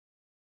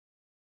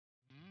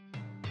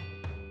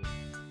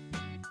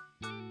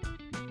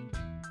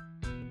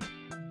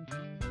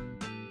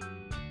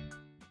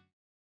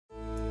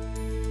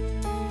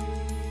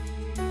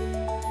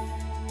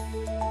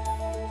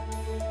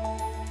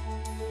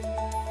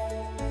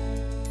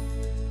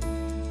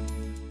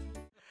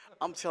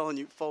I'm telling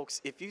you, folks,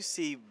 if you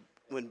see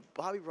when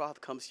Bobby Roth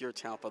comes to your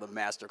town for the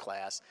master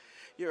class,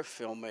 you're a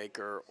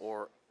filmmaker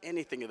or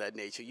anything of that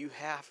nature, you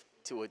have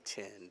to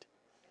attend.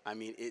 I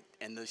mean, it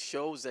and the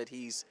shows that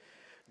he's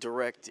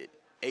directed,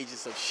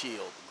 Agents of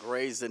Shield,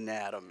 Grey's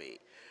Anatomy,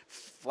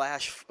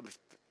 Flash,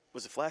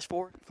 was it Flash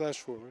Forward? Flash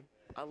forward.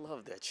 I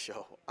love that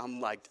show. I'm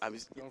like,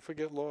 Don't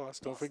forget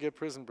Lost. Don't forget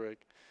Prison Break.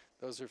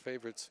 Those are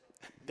favorites.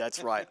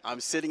 that's right. I'm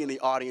sitting in the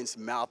audience,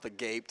 mouth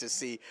agape to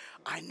see,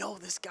 I know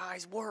this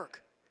guy's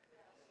work.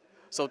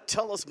 So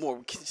tell us more.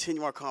 We'll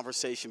continue our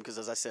conversation because,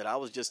 as I said, I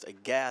was just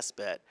aghast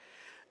at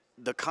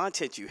the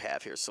content you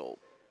have here. So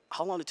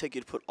how long did it take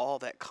you to put all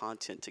that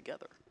content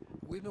together?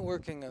 We've been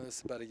working on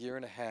this about a year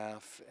and a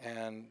half,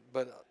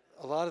 but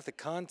a lot of the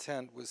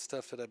content was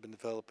stuff that I've been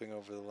developing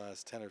over the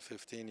last 10 or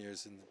 15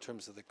 years in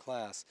terms of the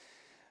class.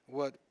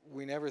 What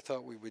we never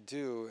thought we would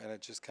do, and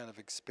it just kind of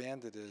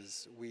expanded,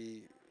 is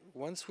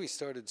once we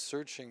started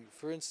searching,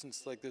 for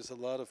instance, like there's a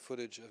lot of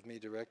footage of me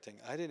directing.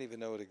 I didn't even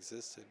know it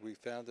existed. We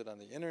found it on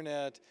the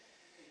internet.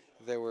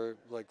 There were,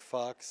 like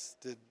Fox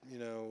did,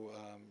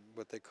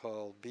 what they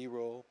call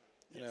B-roll,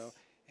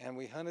 and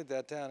we hunted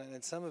that down,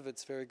 and some of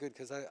it's very good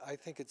because I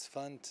think it's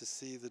fun to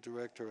see the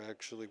director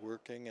actually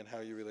working and how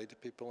you relate to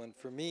people. And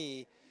for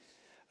me,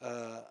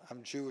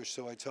 I'm Jewish,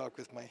 so I talk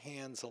with my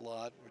hands a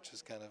lot, which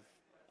is kind of,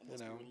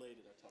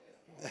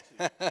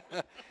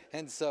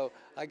 and so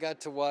I got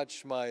to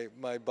watch my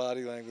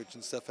body language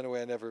and stuff in a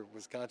way I never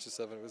was conscious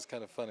of, and it was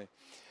kind of funny.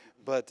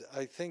 But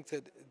I think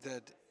that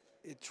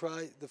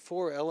the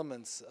 4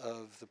 elements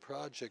of the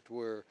project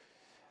were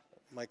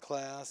my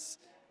class,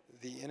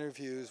 the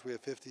interviews. We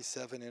have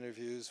 57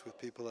 interviews with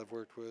people I've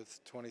worked with,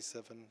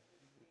 27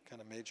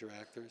 kind of major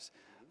actors.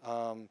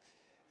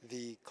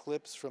 The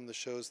clips from the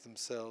shows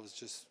themselves,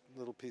 just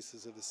little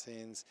pieces of the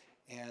scenes.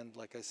 And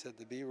like I said,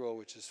 the B-roll,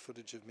 which is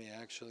footage of me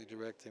actually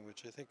directing,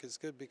 which I think is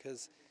good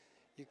because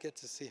you get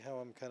to see how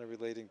I'm kind of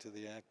relating to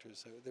the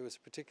actors. There was a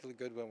particularly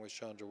good one with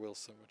Chandra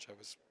Wilson, which I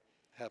was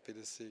happy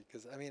to see.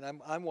 Because, I mean,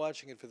 I'm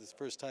watching it for the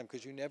first time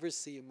because you never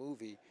see a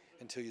movie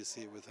until you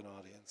see it with an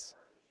audience.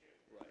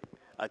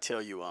 I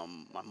tell you,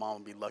 my mom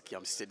would be lucky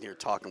I'm sitting here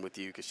talking with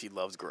you because she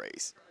loves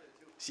Grace.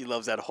 She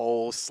loves that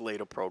whole slate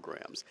of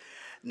programs.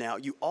 Now,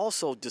 you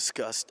also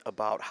discussed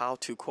about how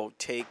to, quote,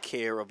 take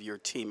care of your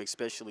team,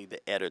 especially the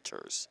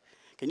editors.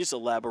 Can you just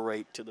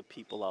elaborate to the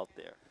people out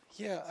there?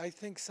 Yeah, I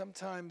think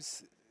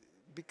sometimes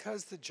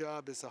because the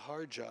job is a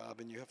hard job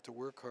and you have to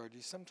work hard,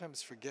 you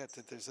sometimes forget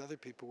that there's other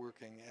people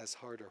working as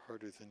hard or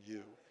harder than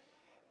you.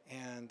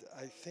 And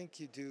I think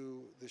you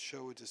do the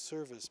show a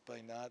disservice by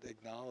not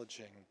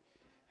acknowledging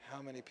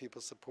how many people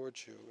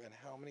support you and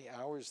how many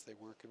hours they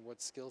work and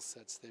what skill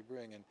sets they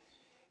bring. And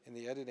in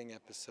the editing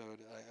episode,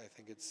 I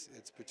think it's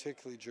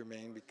particularly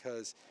germane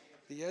because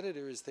the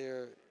editor is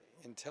there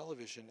in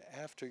television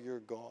after you're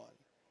gone.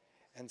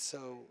 And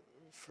so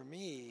for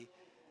me,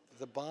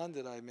 the bond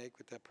that I make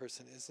with that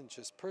person isn't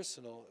just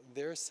personal.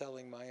 They're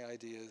selling my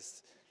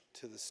ideas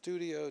to the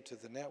studio, to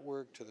the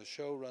network, to the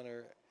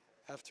showrunner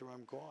after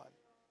I'm gone.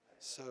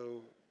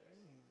 So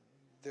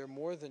they're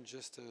more than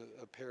just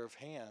a pair of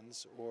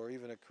hands or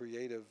even a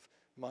creative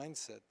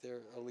mindset.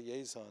 They're a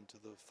liaison to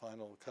the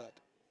final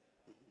cut.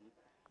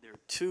 There are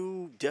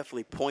 2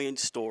 definitely poignant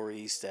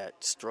stories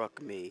that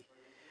struck me.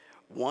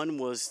 One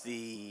was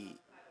the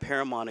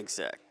Paramount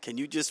exec. Can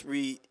you just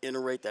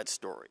reiterate that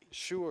story?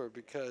 Sure,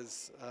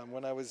 because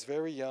when I was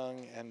very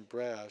young and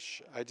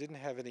brash, I didn't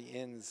have any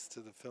ins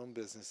to the film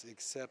business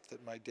except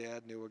that my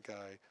dad knew a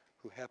guy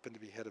who happened to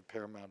be head of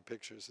Paramount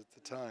Pictures at the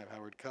time,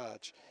 Howard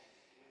Koch.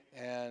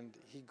 And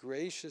he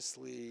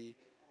graciously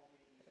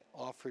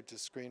offered to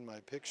screen my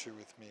picture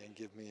with me and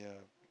give me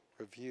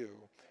a review.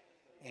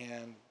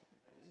 And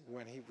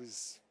when he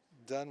was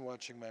done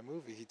watching my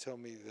movie, he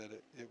told me that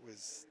it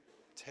was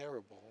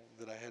terrible,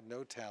 that I had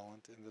no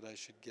talent, and that I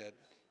should get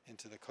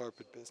into the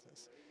carpet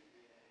business.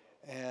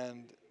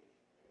 And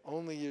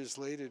only years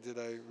later did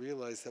I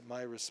realize that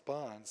my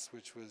response,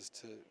 which was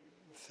to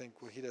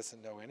think, well, he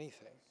doesn't know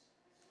anything,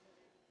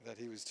 that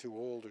he was too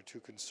old or too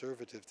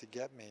conservative to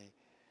get me,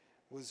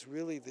 was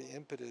really the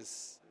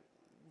impetus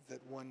that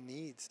one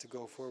needs to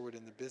go forward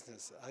in the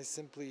business. I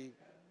simply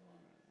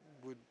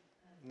would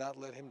not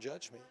let him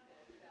judge me.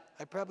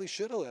 I probably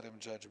should have let him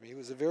judge me. He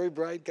was a very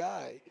bright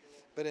guy.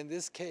 But in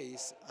this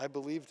case, I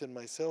believed in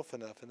myself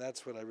enough, and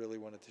that's what I really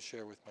wanted to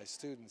share with my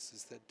students,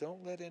 is that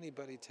don't let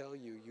anybody tell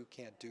you you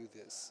can't do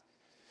this.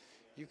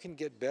 You can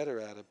get better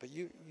at it, but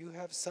you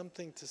have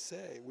something to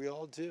say. We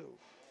all do,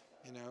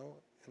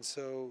 And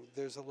so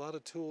there's a lot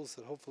of tools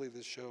that hopefully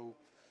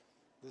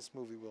this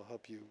movie will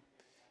help you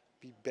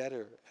be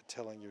better at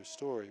telling your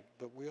story.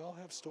 But we all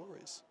have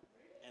stories.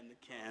 And the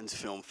Cannes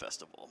Film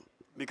Festival.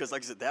 Because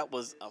like I said, that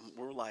was,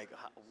 we're like,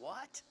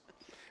 what?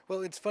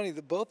 Well, it's funny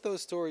that both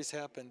those stories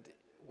happened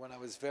when I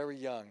was very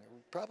young,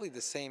 probably the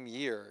same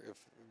year,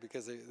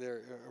 because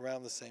they're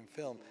around the same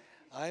film.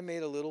 I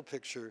made a little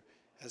picture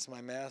as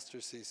my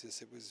master's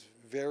thesis. It was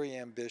very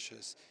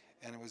ambitious,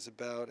 and it was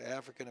about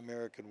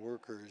African-American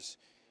workers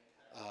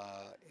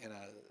in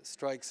a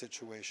strike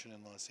situation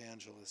in Los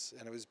Angeles,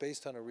 and it was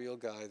based on a real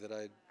guy that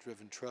I'd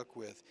driven truck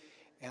with,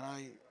 and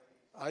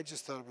I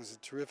just thought it was a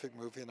terrific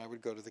movie, and I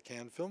would go to the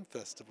Cannes Film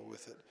Festival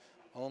with it.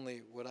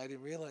 Only what I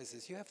didn't realize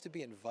is you have to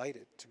be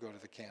invited to go to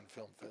the Cannes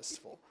Film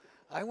Festival.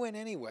 I went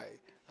anyway.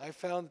 I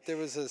found that there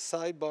was a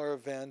sidebar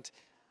event.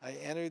 I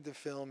entered the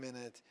film in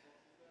it.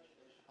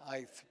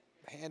 I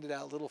handed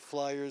out little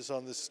flyers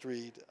on the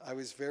street. I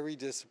was very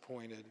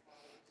disappointed.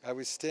 I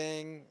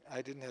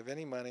didn't have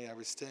any money. I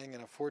was staying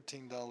in a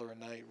 $14 a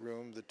night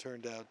room that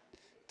turned out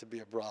to be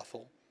a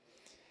brothel.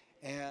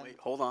 And wait,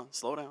 hold on,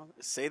 slow down.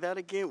 Say that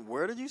again.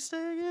 Where did you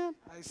stay again?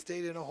 I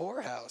stayed in a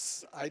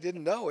whorehouse. I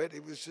didn't know it.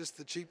 It was just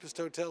the cheapest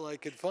hotel I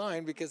could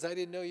find because I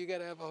didn't know you got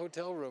to have a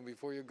hotel room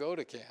before you go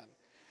to Cannes.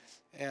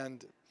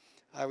 And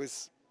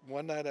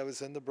one night I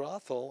was in the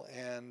brothel,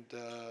 and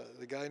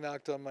the guy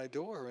knocked on my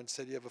door and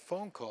said, "You have a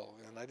phone call."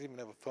 And I didn't even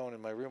have a phone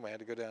in my room. I had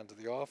to go down to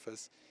the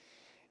office.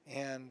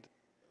 And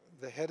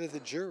the head of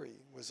the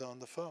jury was on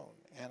the phone.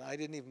 And I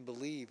didn't even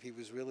believe he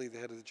was really the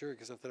head of the jury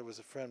because I thought it was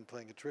a friend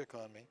playing a trick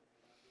on me.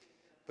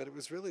 But it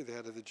was really the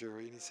head of the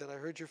jury. And he said, "I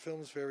heard your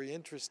film's very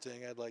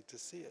interesting. I'd like to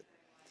see it."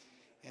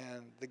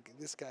 And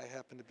this guy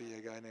happened to be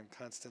a guy named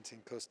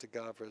Konstantin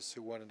Costa-Gavras,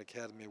 who won an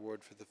Academy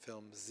Award for the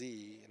film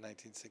Z in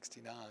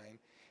 1969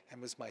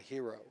 and was my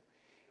hero.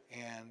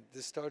 And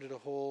this started a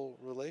whole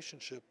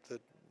relationship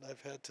that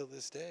I've had till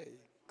this day.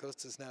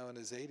 Costa's now in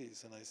his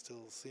 80s, and I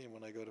still see him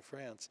when I go to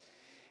France.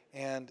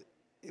 And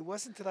it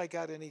wasn't that I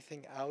got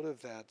anything out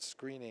of that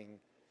screening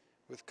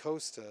with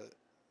Costa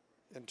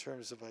in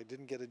terms of I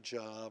didn't get a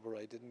job or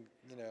I didn't,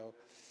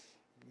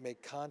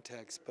 make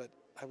contacts, but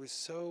I was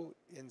so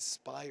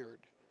inspired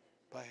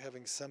by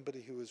having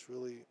somebody who was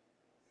really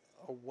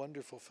a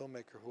wonderful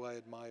filmmaker who I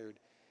admired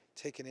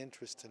take an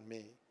interest in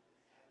me.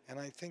 And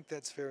I think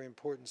that's very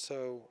important.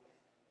 So,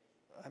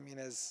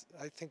 as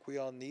I think we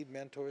all need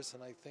mentors,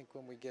 and I think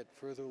when we get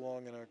further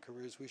along in our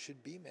careers, we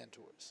should be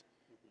mentors.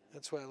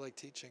 That's why I like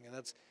teaching,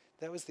 and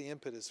that was the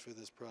impetus for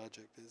this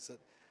project, is that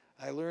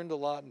I learned a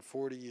lot in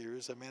 40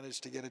 years. I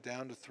managed to get it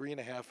down to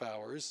 3.5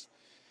 hours,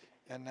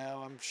 and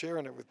now I'm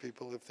sharing it with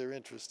people if they're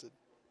interested.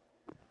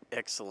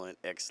 Excellent,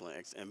 excellent,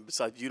 excellent. And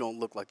besides, you don't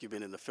look like you've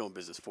been in the film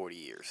business 40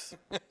 years.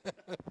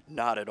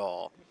 Not at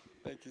all.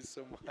 Thank you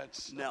so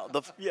much. Now,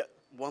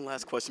 one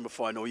last question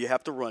before I know you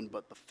have to run,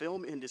 but the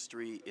film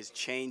industry is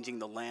changing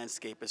the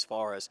landscape as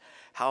far as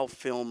how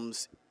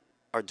films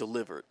are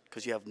delivered,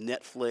 because you have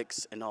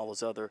Netflix and all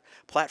those other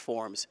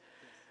platforms.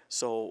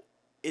 So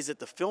is it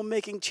the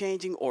filmmaking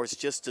changing, or it's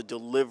just the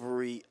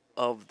delivery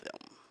of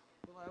them?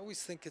 Well, I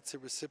always think it's a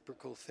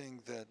reciprocal thing,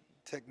 that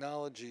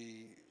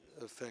technology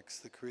affects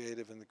the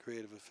creative and the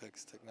creative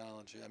affects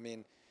technology.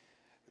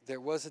 There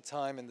was a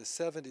time in the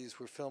 70s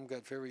where film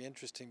got very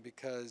interesting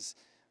because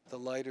the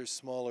lighter,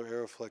 smaller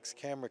Aeroflex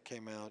camera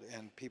came out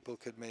and people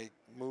could make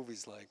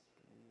movies like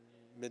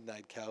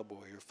Midnight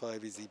Cowboy or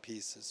Five Easy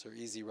Pieces, or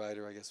Easy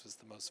Rider, I guess, was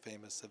the most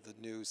famous of the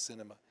new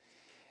cinema.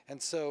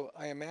 And so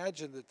I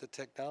imagine that the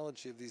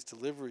technology of these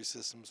delivery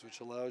systems, which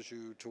allows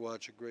you to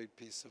watch a great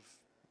piece of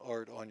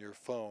art on your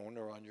phone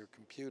or on your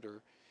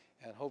computer,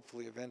 and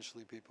hopefully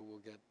eventually people will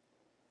get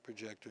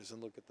projectors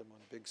and look at them on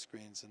big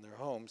screens in their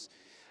homes,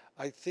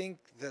 I think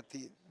that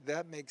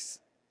that makes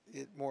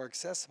it more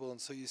accessible.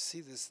 And so you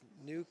see this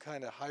new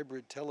kind of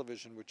hybrid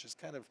television, which is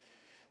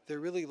they're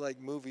really like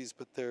movies,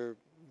 but they're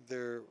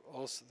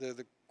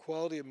the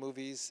quality of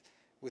movies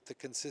with the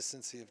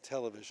consistency of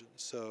television.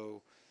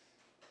 So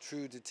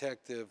True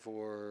Detective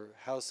or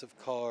House of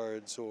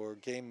Cards or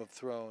Game of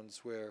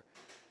Thrones, where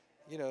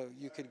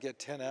you could get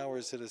 10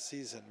 hours at a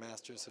season.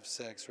 Masters of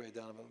Sex, Ray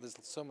Donovan. There's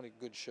so many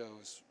good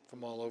shows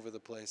from all over the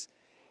place.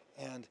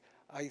 And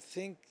I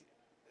think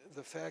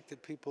the fact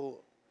that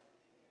people,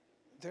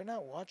 they're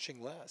not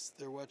watching less,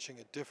 they're watching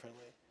it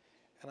differently.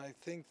 And I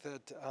think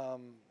that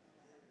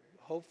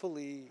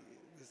hopefully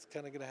it's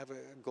kind of going to have a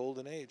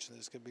golden age, and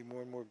there's going to be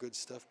more and more good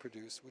stuff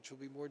produced, which will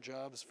be more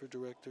jobs for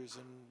directors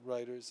and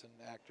writers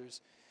and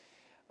actors.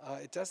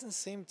 It doesn't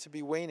seem to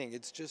be waning.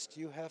 It's just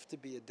you have to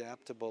be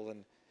adaptable.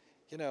 And,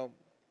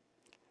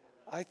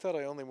 I thought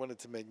I only wanted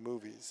to make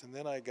movies, and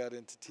then I got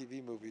into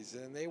TV movies,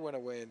 and then they went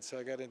away, and so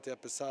I got into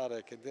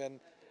episodic. And then,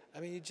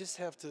 you just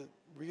have to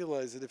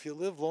realize that if you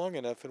live long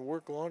enough and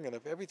work long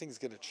enough, everything's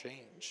going to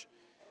change.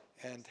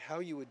 And how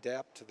you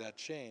adapt to that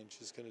change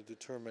is going to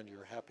determine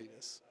your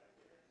happiness.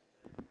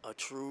 A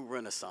true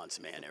Renaissance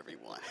man,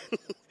 everyone.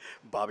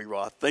 Bobby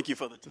Roth, thank you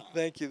for the time.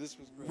 Thank you. This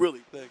was great.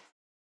 Really. Thanks.